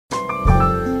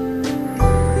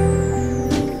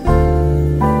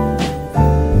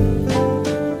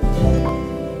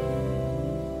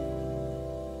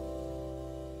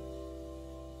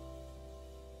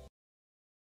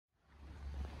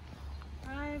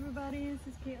everybody, this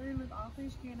is Caitlin with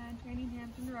Off-Leash Canine Training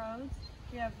Hampton Roads.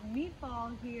 We have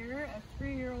Meatball here, a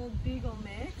 3-year-old Beagle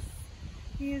mix.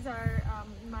 He is our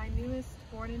my newest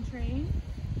born and trained.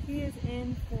 He is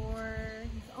in for,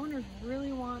 his owners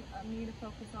really want me to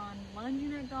focus on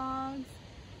lunging at dogs.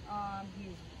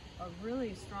 He's a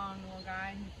really strong little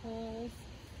guy. He pulls.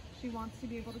 She wants to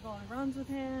be able to go on runs with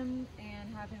him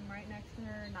and have him right next to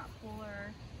her, not pull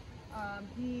her.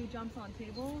 He jumps on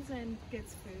tables and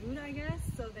gets food, I guess,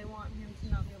 so they want him to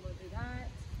not be able to do that,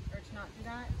 or to not do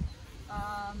that.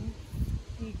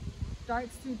 He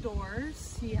darts through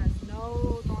doors. He has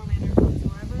no door manners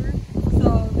whatsoever,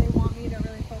 so they want me to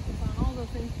really focus on all those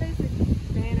things, basic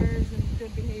manners and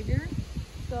good behavior.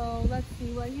 So let's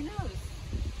see what he knows.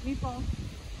 Meatball,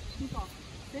 Meatball,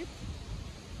 sit,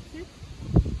 sit,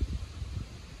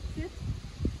 sit.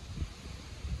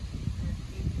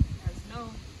 He has no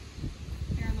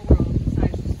care in the world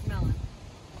besides just smelling.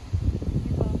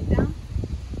 Meatball, down,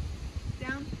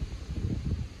 down.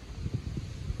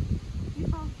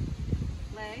 Meatball,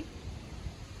 lay.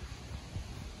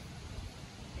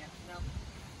 Yeah, no.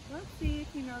 Let's see if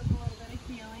he knows a little bit of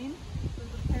healing. This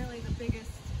is apparently the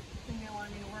biggest thing they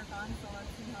wanted me to work on, so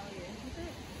let's see how he is with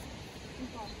it.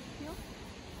 Meatball, heel.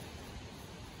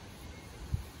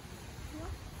 Heel.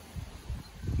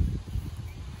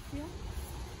 Heel.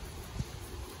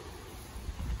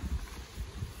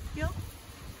 Heel.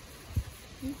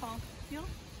 Meatball, heel.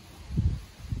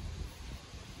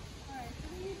 Alright, so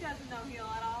he doesn't know heel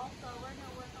at all, so we're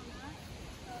going to work on that.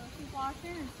 So keep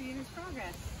watching and see his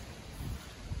progress.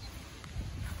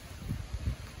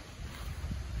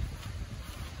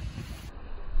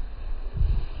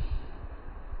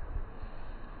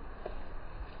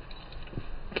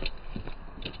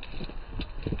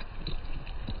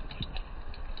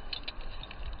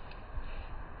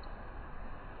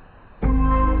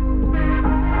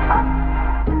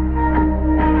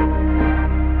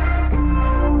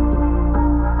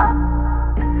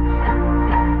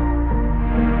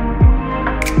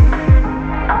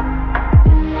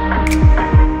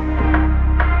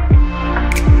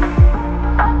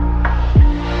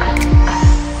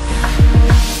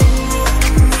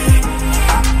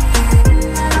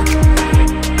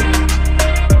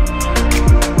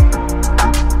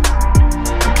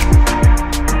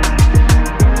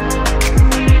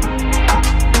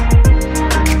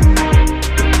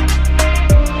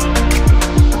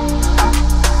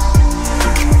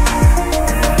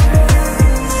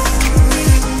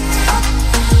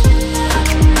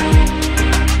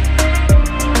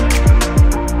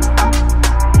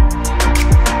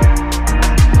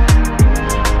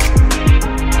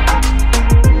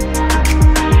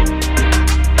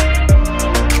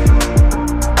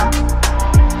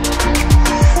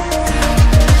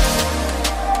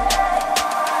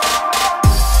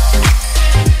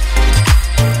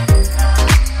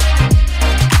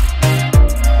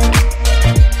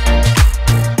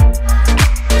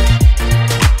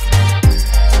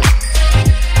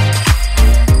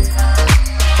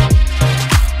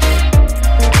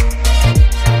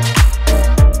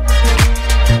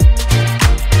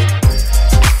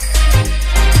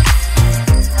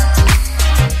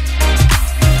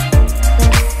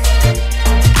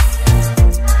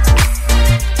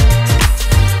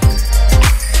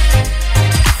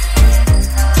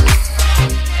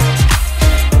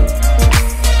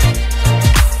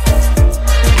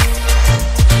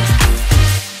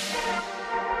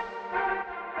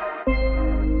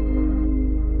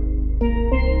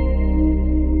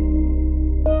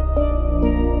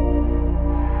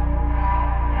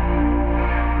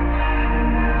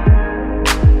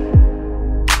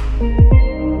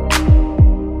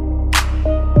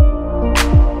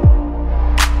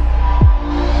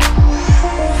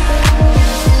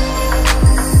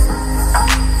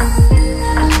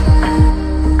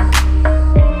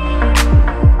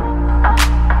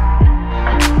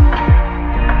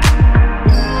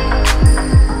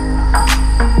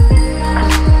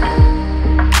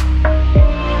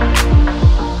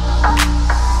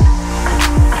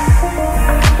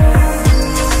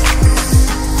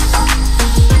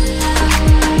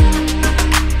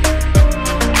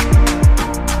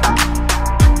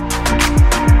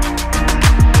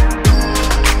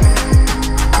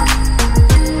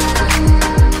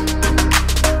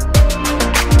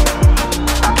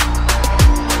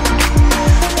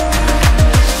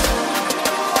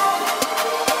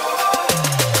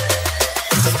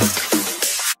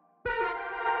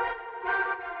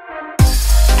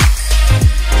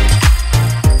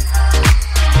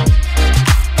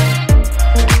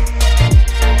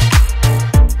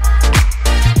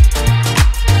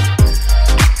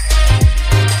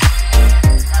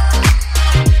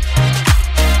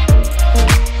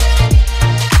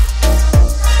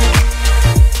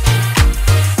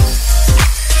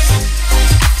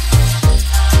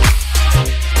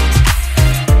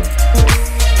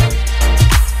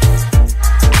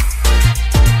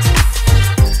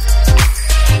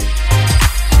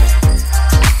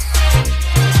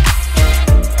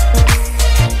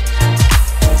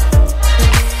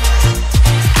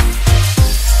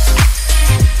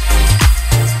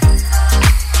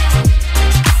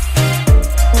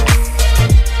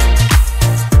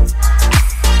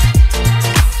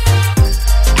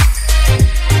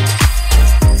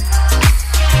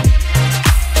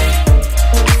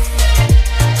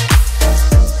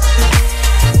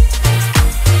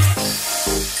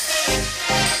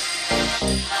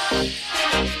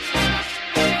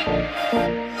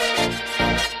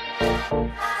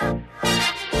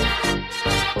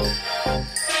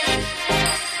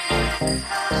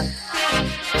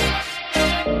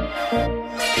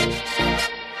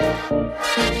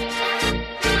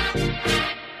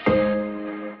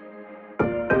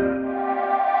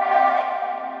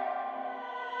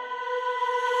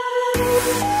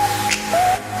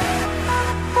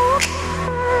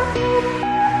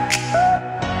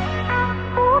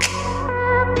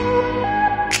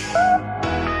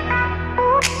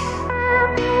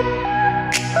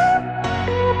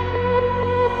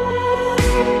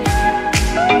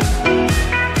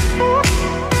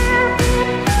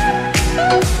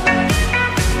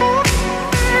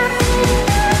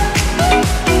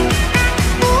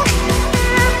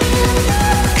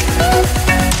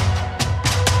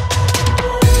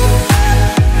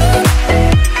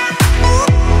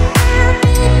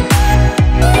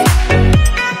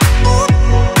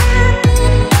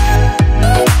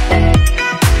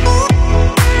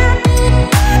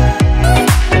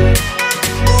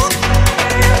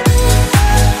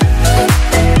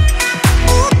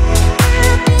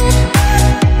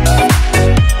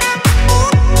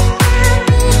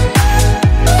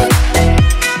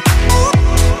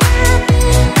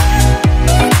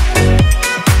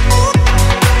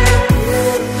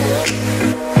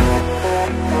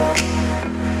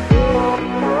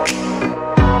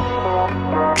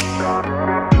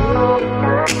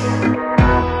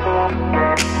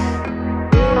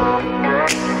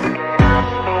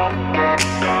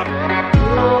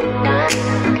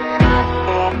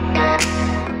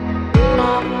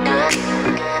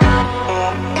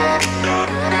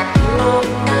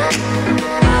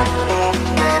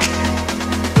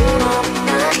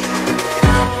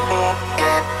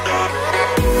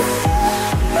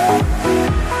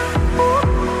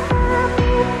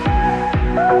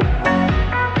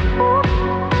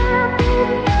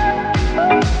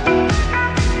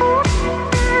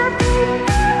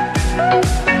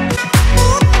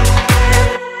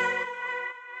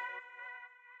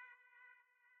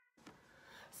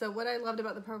 So what I loved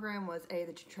about the program was that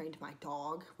you trained my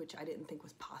dog, which I didn't think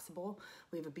was possible.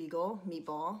 We have a Beagle,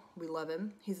 Meatball. We love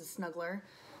him. He's a snuggler,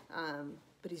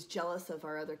 but he's jealous of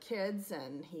our other kids,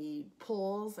 and he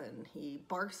pulls and he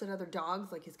barks at other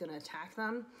dogs like he's going to attack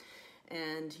them,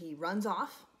 and he runs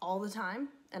off all the time,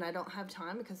 and I don't have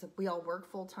time because we all work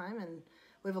full time and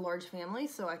we have a large family,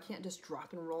 so I can't just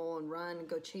drop and roll and run and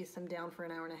go chase him down for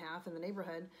an hour and a half in the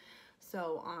neighborhood.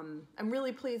 So I'm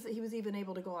really pleased that he was even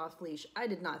able to go off leash. I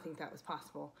did not think that was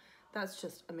possible. That's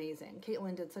just amazing.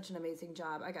 Caitlin did such an amazing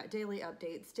job. I got daily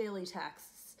updates, daily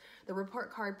texts, the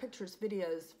report card, pictures,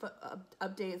 videos,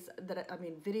 updates,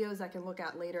 videos I can look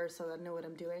at later so that I know what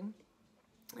I'm doing.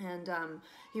 And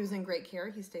he was in great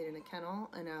care. He stayed in a kennel,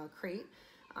 in a crate,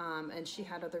 and she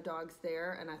had other dogs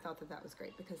there, and I thought that that was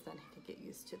great because then he could get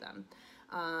used to them.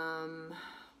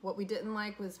 What we didn't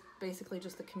like was basically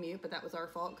just the commute, but that was our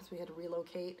fault because we had to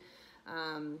relocate.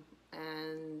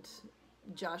 And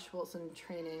Josh Wilson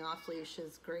training off leash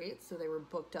is great, so they were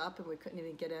booked up and we couldn't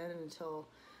even get in until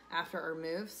after our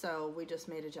move, so we just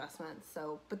made adjustments.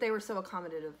 But they were so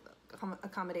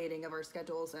accommodating of our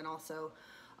schedules, and also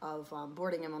of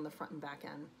boarding him on the front and back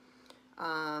end,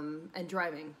 and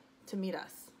driving to meet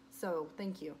us. So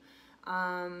thank you.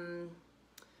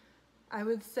 I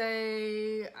would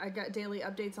say I got daily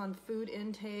updates on food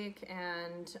intake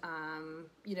and,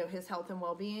 his health and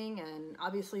well-being. And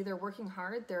obviously they're working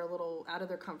hard. They're a little out of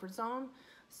their comfort zone.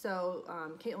 So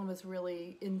Caitlin was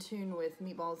really in tune with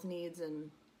Meatball's needs and,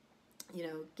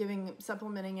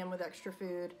 supplementing him with extra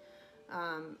food,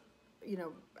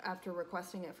 after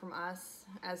requesting it from us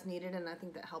as needed. And I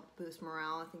think that helped boost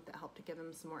morale. I think that helped to give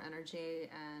him some more energy.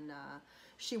 And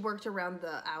she worked around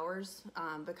the hours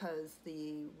because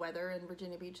the weather in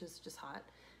Virginia Beach is just hot,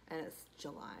 and it's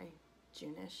July,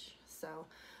 June-ish. So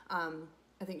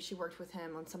I think she worked with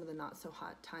him on some of the not so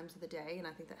hot times of the day, and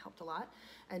I think that helped a lot,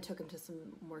 and took him to some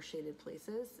more shaded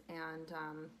places. And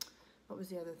what was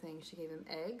the other thing? She gave him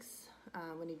eggs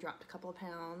when he dropped a couple of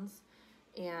pounds,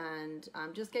 and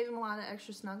just gave him a lot of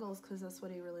extra snuggles because that's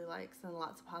what he really likes, and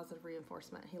lots of positive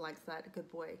reinforcement. He likes that. A good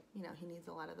boy, he needs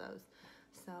a lot of those.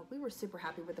 So we were super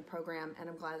happy with the program, and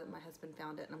I'm glad that my husband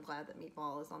found it, and I'm glad that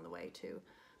Meatball is on the way to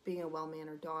being a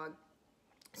well-mannered dog,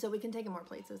 so we can take him more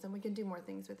places and we can do more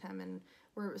things with him, and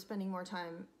we're spending more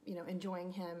time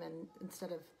enjoying him, and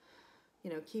instead of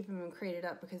keeping him crated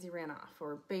up because he ran off,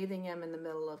 or bathing him in the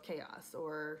middle of chaos,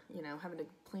 or having to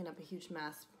clean up a huge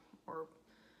mess, or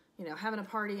having a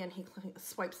party and he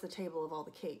swipes the table of all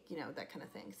the cake, that kind of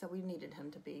thing. So we needed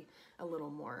him to be a little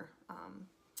more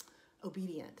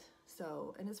obedient.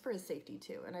 So, and it's for his safety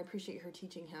too. And I appreciate her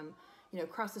teaching him,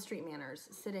 cross the street manners,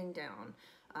 sitting down,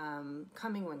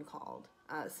 coming when called,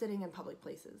 sitting in public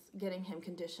places, getting him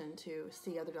conditioned to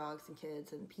see other dogs and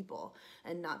kids and people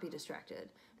and not be distracted,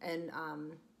 and,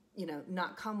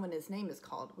 not come when his name is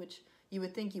called, which you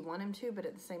would think you want him to, but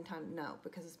at the same time, no,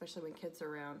 because especially when kids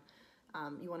are around,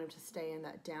 you want him to stay in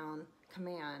that down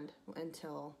command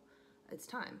until it's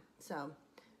time. So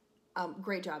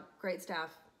great job, great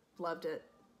staff, loved it.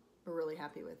 We're really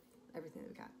happy with everything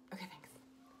that we got. Okay, thanks.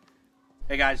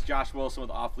 Hey guys, Josh Wilson with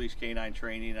Off-Leash Canine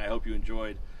Training. I hope you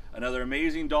enjoyed another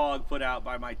amazing dog put out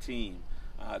by my team.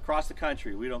 Across the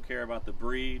country, we don't care about the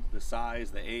breed, the size,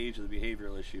 the age, or the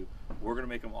behavioral issue. We're going to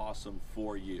make them awesome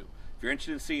for you. If you're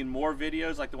interested in seeing more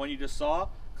videos like the one you just saw,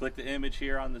 click the image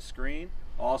here on the screen.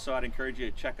 Also, I'd encourage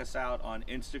you to check us out on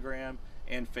Instagram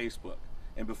and Facebook.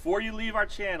 And before you leave our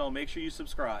channel, make sure you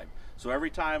subscribe. So every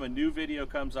time a new video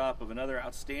comes up of another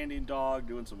outstanding dog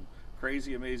doing some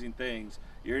crazy, amazing things,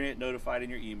 you're going to get notified in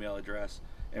your email address.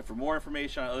 And for more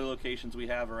information on other locations we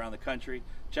have around the country,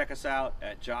 check us out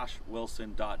at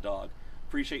joshwilson.dog.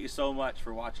 Appreciate you so much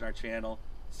for watching our channel.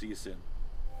 See you soon.